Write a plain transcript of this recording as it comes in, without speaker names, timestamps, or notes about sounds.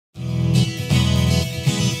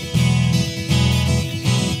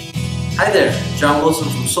Hi there, John Wilson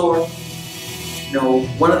from SOAR.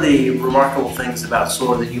 One of the remarkable things about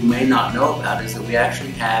SOAR that you may not know about is that we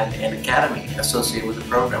actually have an academy associated with the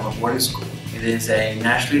program, a boarding school. It is a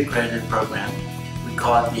nationally accredited program. We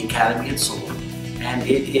call it the Academy at SOAR, and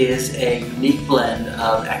it is a unique blend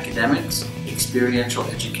of academics, experiential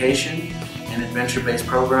education, and adventure-based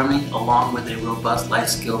programming, along with a robust life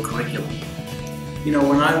skill curriculum.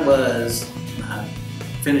 When I was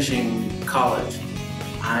finishing college,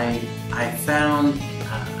 I found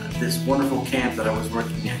this wonderful camp that I was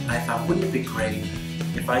working at. I thought, wouldn't it be great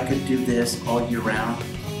if I could do this all year round?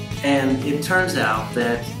 And it turns out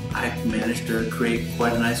that I've managed to create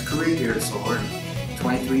quite a nice career here at SOAR.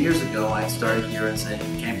 23 years ago, I started here as a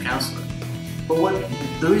camp counselor. But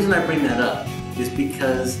the reason I bring that up is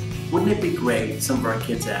because wouldn't it be great, some of our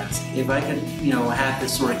kids ask, if I could, have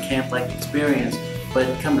this sort of camp-like experience,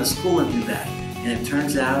 but come to school and do that? And it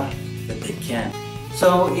turns out that they can.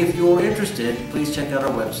 So if you're interested, please check out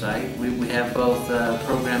our website. We have both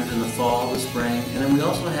programs in the fall, the spring, and then we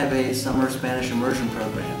also have a summer Spanish immersion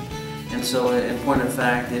program. And so in point of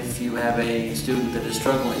fact, if you have a student that is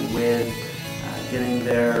struggling with getting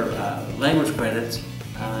their language credits,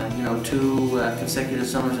 2 consecutive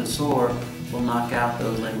summers at SOAR will knock out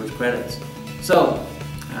those language credits. So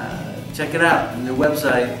check it out on their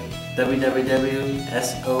website,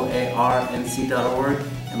 www.soarnc.org,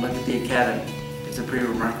 and look at the Academy. It's a pretty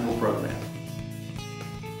remarkable program.